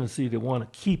a tendency to want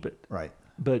to keep it. Right.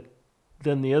 But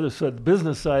then the other side, the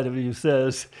business side of you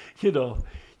says, you know,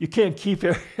 you can't keep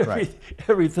Right.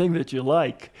 everything that you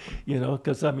like, you know,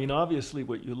 because I mean, obviously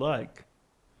what you like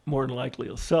more than likely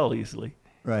will sell easily.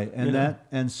 Right. And You know?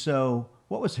 and so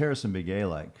what was Harrison Begay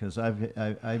like? Because I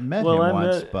met Well, him I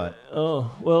once, met- but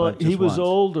Well, but he just was once.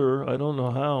 older. I don't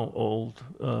know how old.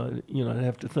 You know, I'd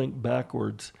have to think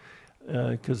backwards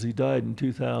because he died in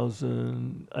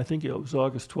 2000. I think it was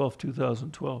August 12th,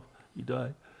 2012. He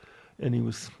died, and he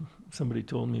was. Somebody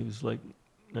told me he was like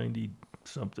 90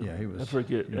 something. Yeah, he was- I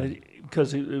forget he was-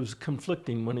 because it was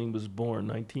conflicting when he was born,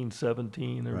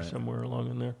 1917 or Right. somewhere along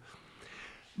in there.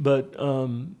 But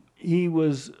he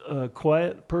was a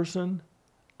quiet person.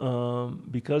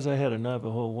 Because I had a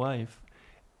Navajo wife,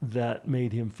 that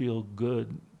made him feel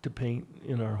good to paint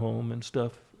in our home and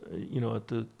stuff. You know, at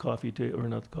the coffee table, or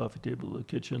not the coffee table, the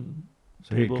kitchen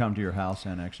so he'd table. come to your house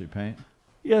and actually paint.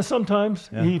 Yeah, sometimes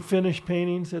Yeah. he'd finish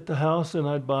paintings at the house, and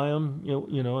I'd buy them.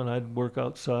 You know, and I'd work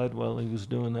outside while he was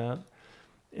doing that.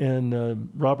 And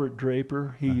Robert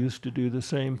Draper, he used to do the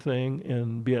same thing,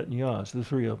 and Beatien Yazz, the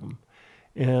three of them.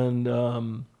 And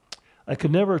I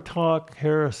could never talk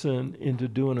Harrison into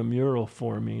doing a mural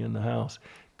for me in the house,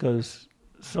 because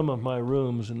some of my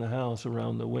rooms in the house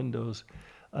around the windows,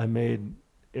 I made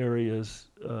areas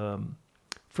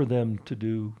for them to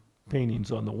do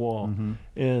paintings on the wall. Mm-hmm.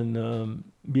 And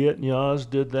Beatien Yazz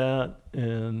did that,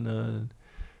 and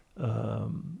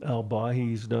Al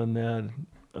Bahi's done that.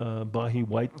 Bahi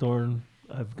Whitethorn,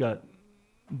 I've got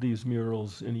these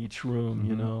murals in each room,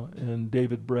 you know. And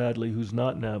David Bradley, who's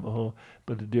not Navajo,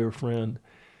 but a dear friend,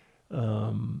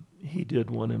 he did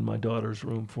one in my daughter's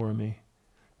room for me.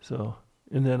 So,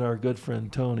 and then our good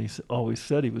friend Tony always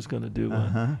said he was going to do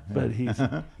one, but he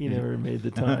never made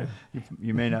the time.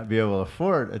 You may not be able to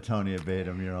afford a Tony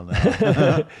Abeta mural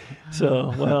now.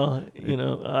 So, well, you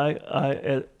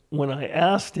know, when I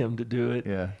asked him to do it,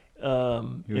 Yeah.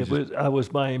 I was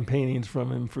buying paintings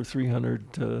from him for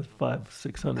 $300 to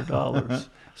 $500-600.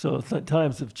 So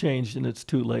times have changed, and it's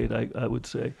too late. I would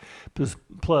say.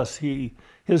 Plus,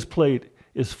 his plate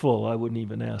is full. I wouldn't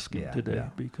even ask him today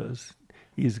because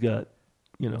he's got,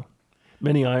 you know,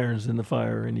 many irons in the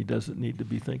fire, and he doesn't need to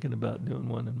be thinking about doing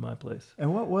one in my place.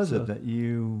 And what was it that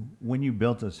when you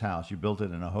built this house, you built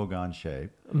it in a Hogan shape,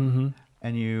 and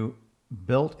you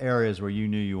built areas where you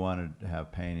knew you wanted to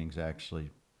have paintings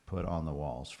actually put on the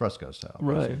walls, fresco style.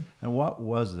 Right. And what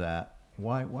was that?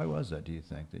 Why was that, do you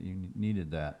think, that you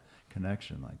needed that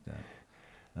connection like that?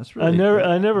 That's really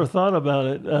I never thought about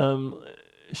it.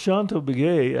 Shonto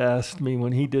Begay asked me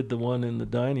when he did the one in the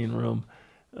dining room.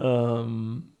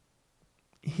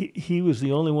 He was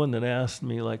the only one that asked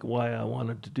me like why I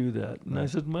wanted to do that, and I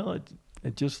said, well,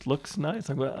 it just looks nice.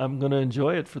 I'm going to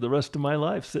enjoy it for the rest of my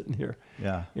life sitting here.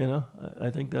 Yeah. You know,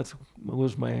 I think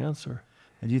was my answer.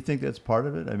 And do you think that's part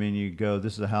of it? I mean, you go,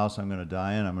 this is a house I'm going to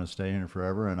die in. I'm going to stay here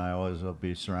forever, and I always will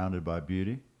be surrounded by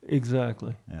beauty.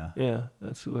 Exactly. Yeah. Yeah,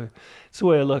 that's the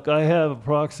way I look. I have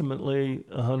approximately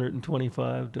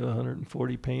 125 to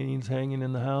 140 paintings hanging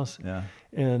in the house. Yeah.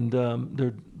 And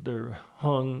they're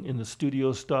hung in the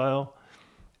studio style.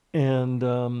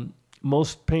 And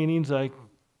most paintings I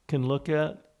can look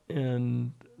at,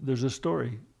 and there's a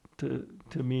story to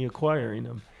me acquiring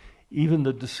them. Even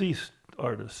the deceased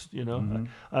artists, you know.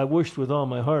 I wished with all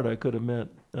my heart I could have met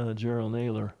Gerald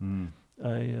Nailor.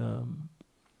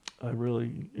 I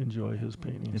really enjoy his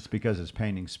paintings. It's because his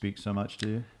paintings speak so much to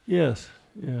you? Yes,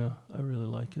 yeah, I really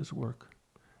like his work.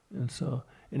 And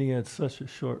he had such a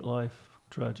short life,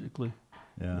 tragically.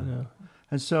 Yeah. You know.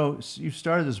 And so you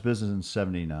started this business in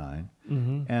 79,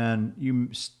 and you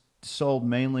sold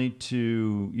mainly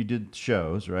you did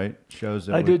shows, right?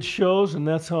 I did shows, and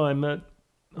that's how I met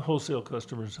wholesale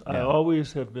customers. I Yeah.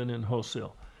 always have been in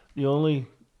wholesale.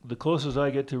 The closest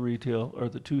I get to retail are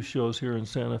the two shows here in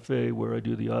Santa Fe where I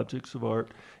do the Objects of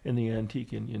Art and the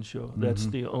Antique Indian Show. That's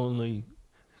the only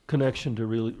connection to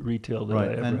retail that I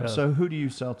ever And have. so who do you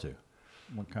sell to?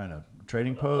 What kind of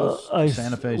trading posts,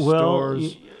 Santa Fe well,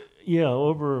 stores? Yeah,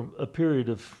 over a period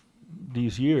of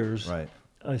these years, Right.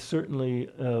 I certainly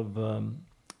have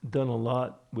done a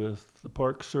lot with the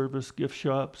Park Service gift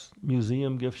shops,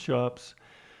 museum gift shops,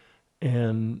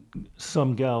 and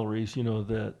some galleries,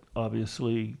 that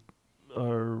obviously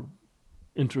are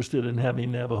interested in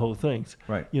having Navajo things.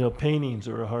 Right. Paintings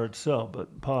are a hard sell,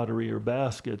 but pottery or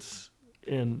baskets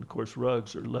and, of course,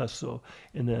 rugs are less so.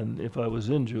 And then if I was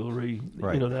in jewelry,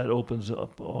 Right. that opens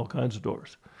up all kinds of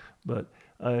doors. But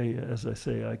as I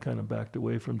say, I kind of backed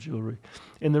away from jewelry.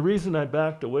 And the reason I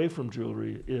backed away from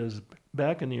jewelry is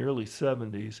back in the early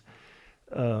 70s,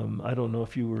 I don't know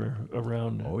if you were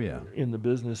around Oh, yeah. in the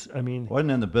business. I mean,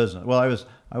 Wasn't in the business. Well,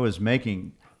 I was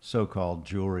making so-called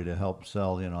jewelry to help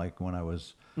sell, like when I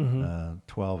was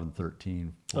 12 and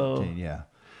 13, 14. Yeah.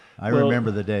 I remember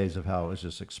the days of how it was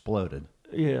just exploded.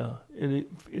 Yeah, it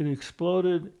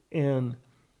exploded, and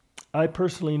I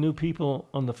personally knew people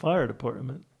on the fire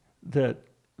department that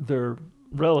their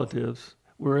relatives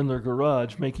were in their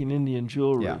garage making Indian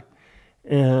jewelry. Yeah.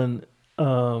 And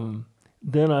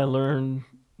then I learned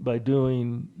by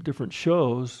doing different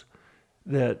shows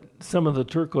that some of the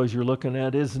turquoise you're looking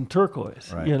at isn't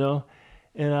turquoise, Right.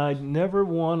 And I never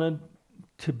wanted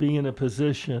to be in a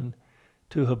position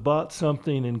to have bought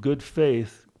something in good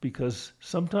faith, because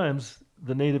sometimes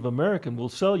the Native American will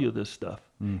sell you this stuff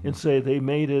and say they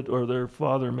made it or their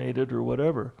father made it or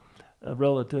whatever, a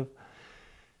relative.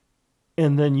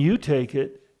 And then you take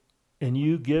it and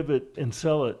you give it and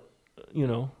sell it,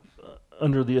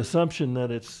 under the assumption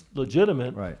that it's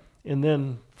legitimate. Right. And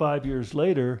then 5 years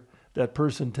later, that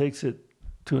person takes it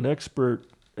to an expert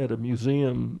at a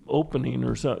museum opening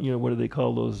or something, what do they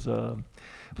call those,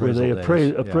 where they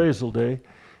appraisal day.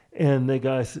 And the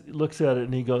guy looks at it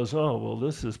and he goes, oh, well,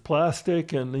 this is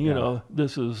plastic and,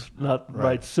 this is not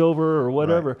right silver or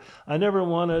whatever. Right. I never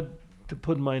wanted to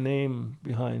put my name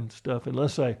behind stuff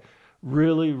unless I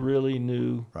really, really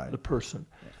knew the person.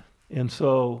 Yeah. And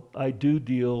so I do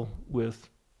deal with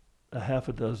a half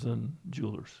a dozen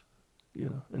jewelers,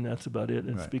 and that's about it.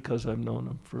 And it's because I've known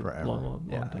them for a long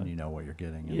time. And you know what you're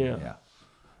getting. And, yeah.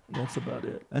 And that's about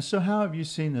it. And so how have you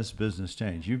seen this business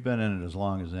change? You've been in it as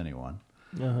long as anyone.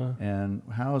 Uh-huh. And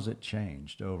how has it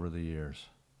changed over the years?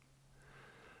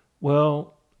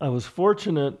 Well, I was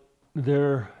fortunate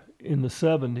there in the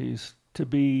 70s to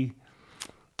be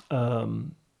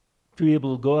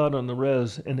able to go out on the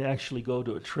res and actually go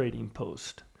to a trading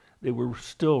post. They were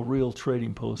still real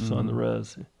trading posts on the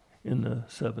res in the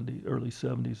early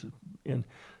 70s. And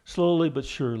slowly but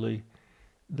surely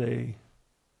they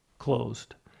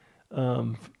closed.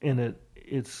 And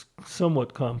it's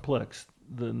somewhat complex.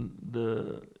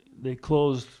 They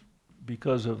closed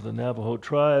because of the Navajo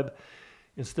tribe.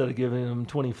 Instead of giving them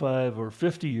 25 or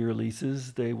 50-year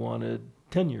leases, they wanted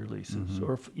 10-year leases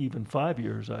or even 5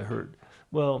 years, I heard.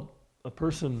 Well, a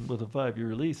person with a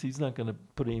 5-year lease, he's not going to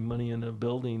put any money in a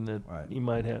building that he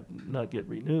might not get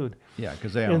renewed. Yeah,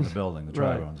 because they own the building. The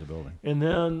tribe owns the building. And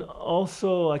then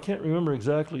also, I can't remember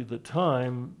exactly the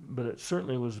time, but it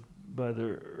certainly was by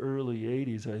the early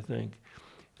 80s, I think,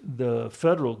 the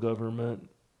federal government,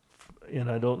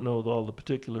 and I don't know all the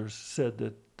particulars, said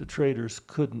that the traders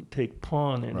couldn't take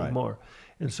pawn anymore. Right.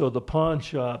 And so the pawn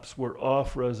shops were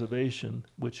off reservation,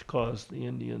 which caused the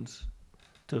Indians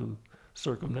to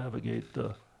circumnavigate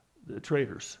the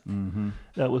traders.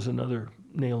 That was another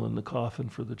nail in the coffin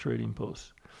for the trading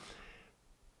posts.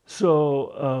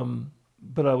 So,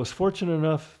 but I was fortunate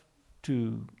enough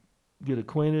to get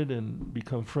acquainted and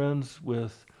become friends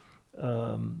with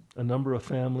a number of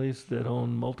families that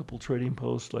own multiple trading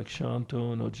posts, like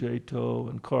Shonto and Ojeto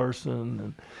and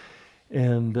Carson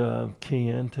and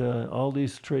Kayenta. All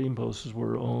these trading posts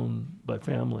were owned by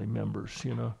family members,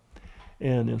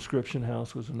 And Inscription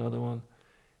House was another one.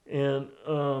 And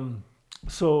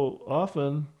so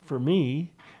often, for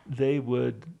me, they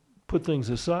would put things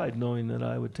aside knowing that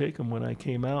I would take them when I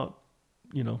came out,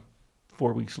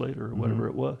 4 weeks later or whatever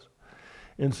it was.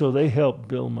 And so they helped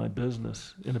build my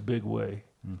business in a big way,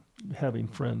 having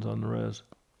friends on the res.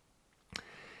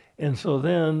 And so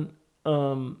then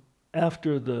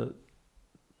after the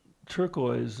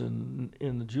turquoise and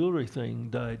the jewelry thing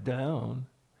died down,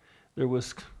 there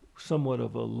was somewhat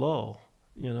of a lull.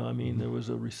 There was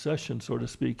a recession, so to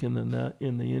speak, in the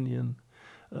Indian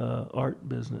art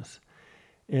business.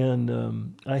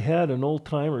 And I had an old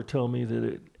timer tell me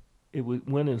that it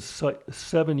went in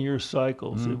 7-year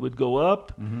cycles. It would go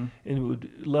up and it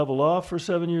would level off for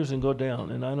 7 years and go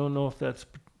down. And I don't know if that's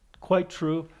quite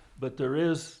true, but there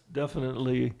is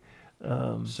definitely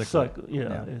cycle.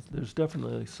 Yeah. There's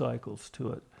definitely cycles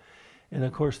to it. And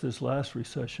of course, this last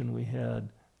recession we had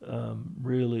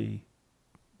really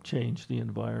changed the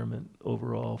environment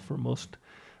overall for most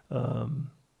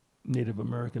Native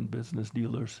American business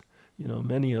dealers.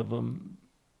 Many of them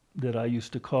that I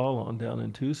used to call on down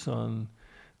in Tucson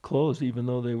closed, even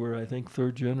though they were, I think,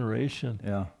 third generation.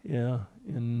 Yeah. Yeah,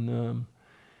 and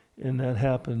that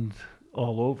happened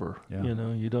all over. Yeah. You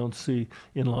know, you don't see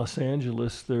in Los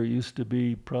Angeles. There used to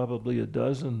be probably a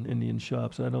dozen Indian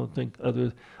shops. I don't think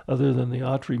other than the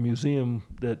Autry Museum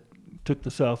that took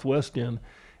the Southwest in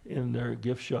their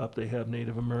gift shop. They have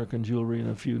Native American jewelry and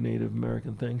a few Native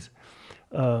American things.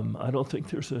 I don't think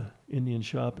there's a Indian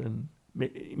shop in.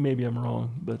 Maybe I'm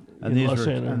wrong, but And in Los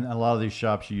Angeles, and a lot of these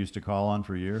shops you used to call on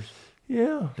for years.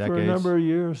 yeah, for a Decades? number of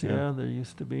years. Yeah. Yeah, there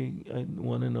used to be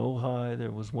one in Ojai.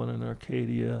 There was one in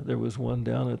Arcadia. There was one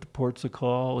down at the Ports of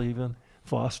Call, even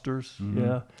Foster's. Mhm.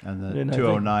 Yeah, And the And I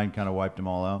 209 kind of wiped them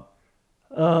all out.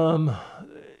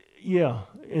 yeah,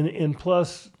 and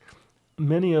plus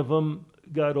many of them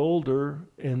got older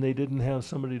and they didn't have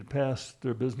somebody to pass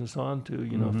their business on to.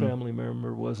 You know, a family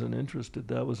member wasn't interested.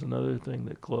 That was another thing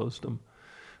that closed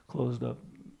up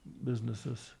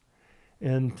businesses.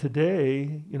 And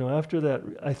today, you know, after that,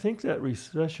 I think that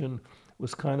recession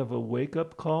was kind of a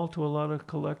wake-up call to a lot of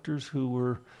collectors who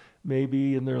were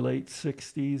maybe in their late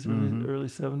 60s, early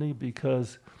 70s,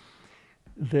 because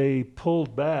they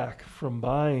pulled back from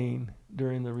buying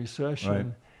during the recession. Right.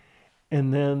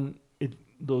 And then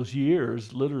those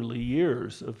years, literally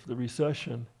years of the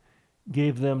recession,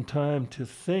 gave them time to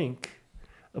think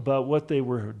about what they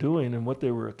were doing and what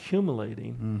they were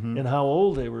accumulating and how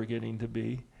old they were getting to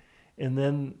be. And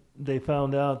then they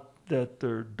found out that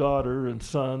their daughter and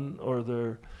son or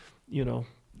their, you know,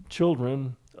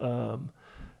 children,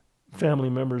 family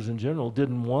members in general,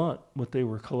 didn't want what they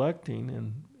were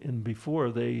collecting. And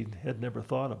before, they had never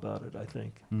thought about it, I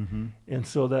think. And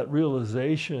so that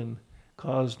realization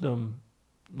caused them,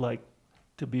 like,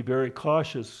 to be very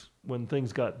cautious when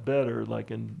things got better,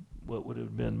 like in what would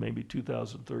have been maybe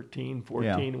 2013,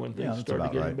 14, when things that's started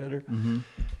about getting right. better.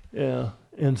 Yeah,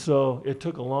 and so it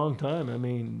took a long time. I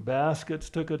mean, baskets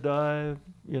took a dive,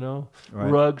 you know,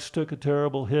 Right. rugs took a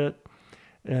terrible hit,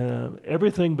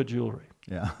 everything but jewelry,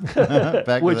 Yeah. Back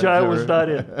to which that I jewelry. was not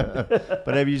in.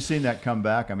 But have you seen that come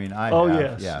back? I mean, I Oh,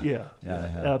 have. yes, Yeah, yeah, I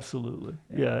have. absolutely.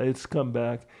 Yeah, it's come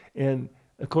back. And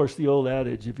of course, the old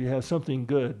adage, if you have something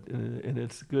good and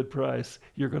it's a good price,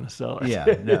 you're going to sell it. Yeah,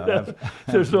 no,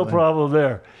 There's no absolutely. problem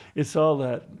there. It's all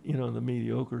that, you know, the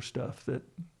mediocre stuff that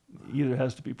either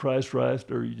has to be priced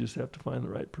right or you just have to find the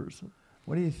right person.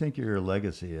 What do you think your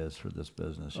legacy is for this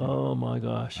business? Oh, my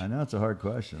gosh. I know it's a hard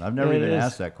question. I've never It even is.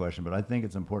 asked that question, but I think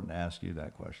it's important to ask you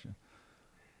that question.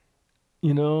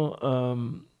 You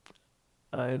know,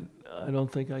 I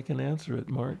don't think I can answer it,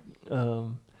 Mark.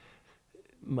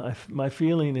 My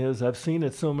feeling is I've seen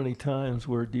it so many times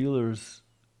where dealers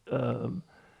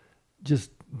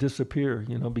just disappear,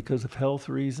 you know, because of health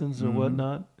reasons or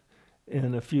whatnot.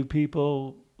 And a few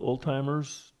people, old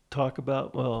timers, talk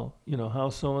about, well, you know, how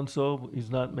so-and-so, he's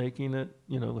not making it,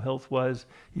 you know, health-wise,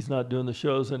 he's not doing the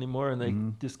shows anymore, and they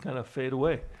just kind of fade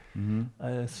away.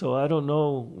 So I don't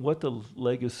know what the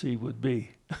legacy would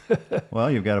be, Well,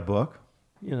 you've got a book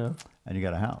you know. and you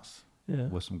got a house Yeah,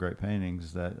 with some great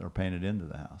paintings that are painted into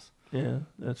the house. yeah,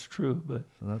 that's true. But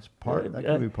So that's part. That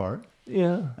could be part.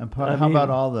 yeah, And part, how about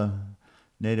all the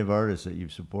native artists that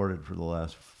you've supported for the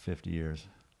last 50 years?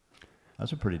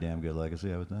 That's a pretty damn good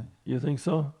legacy, I would think. You think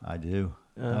so? I do.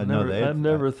 I've know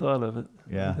never thought of it.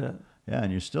 Yeah. Like that. Yeah,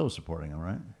 and you're still supporting them,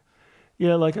 right?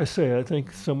 Yeah, like I say, I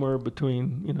think somewhere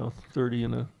between 30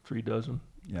 and 3 dozen.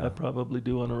 Yeah. I probably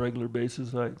do on a regular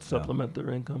basis. I supplement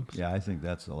their income. Yeah, I think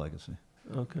that's the legacy.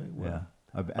 Okay, well,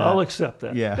 Yeah. I'll accept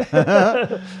that. Yeah.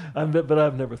 But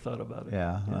I've never thought about it.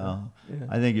 Yeah. Well, Yeah.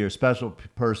 I think you're a special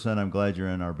person. I'm glad you're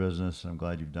in our business. I'm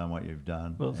glad you've done what you've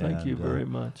done. Well, thank you And, very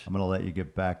much. I'm going to let you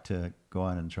get back to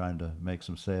going and trying to make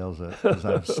some sales because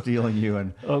I'm stealing you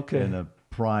in a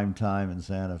prime time in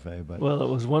Santa Fe. But Well, it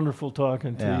was wonderful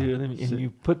talking to Yeah. you, and you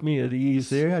put me at ease.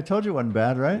 see, I told you it wasn't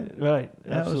bad, right? Right,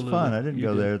 That absolutely. was fun. I didn't You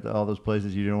go did. there to all those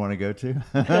places you didn't want to go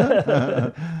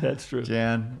to. That's true.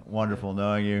 Jan, wonderful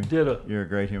knowing you. Ditto. You're a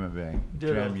great human being.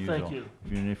 Ditto. Jan Musial. Thank you.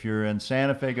 If you're in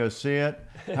Santa Fe, go see it.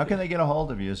 How can they get a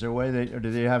hold of you? Is there a way or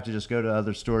do they have to just go to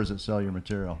other stores that sell your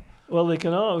material? Well, they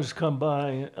can always come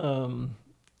by.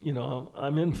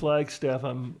 I'm in Flagstaff.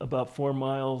 I'm about 4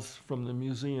 miles from the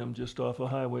museum, just off of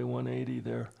Highway 180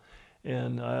 there.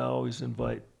 And I always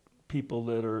invite people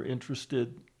that are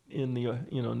interested in the,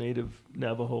 native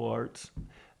Navajo arts.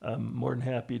 I'm more than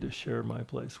happy to share my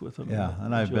place with them. Yeah,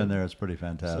 and I've been there. It's pretty So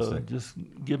fantastic. just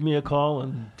give me a call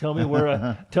and tell me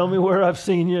where I've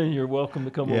seen you, and you're welcome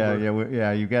to come over.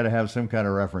 Yeah. You got to have some kind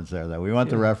of reference there, though. We want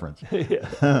the reference.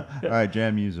 Yeah. All right,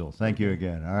 Jan Musial. Thank you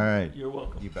again. All right. You're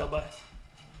welcome. You bet. Bye-bye.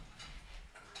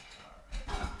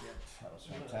 That was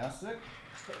fantastic.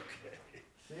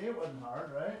 See, it wasn't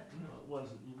hard, right? No, it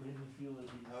wasn't. You made me feel at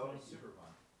ease. Oh, Thank you. super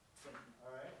fun.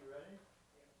 All right, you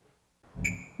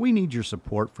ready? We need your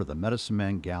support for the Medicine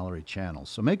Man Gallery channel,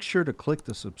 so make sure to click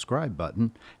the subscribe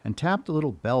button and tap the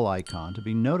little bell icon to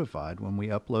be notified when we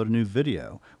upload a new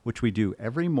video, which we do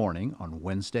every morning on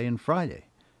Wednesday and Friday.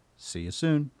 See you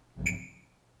soon.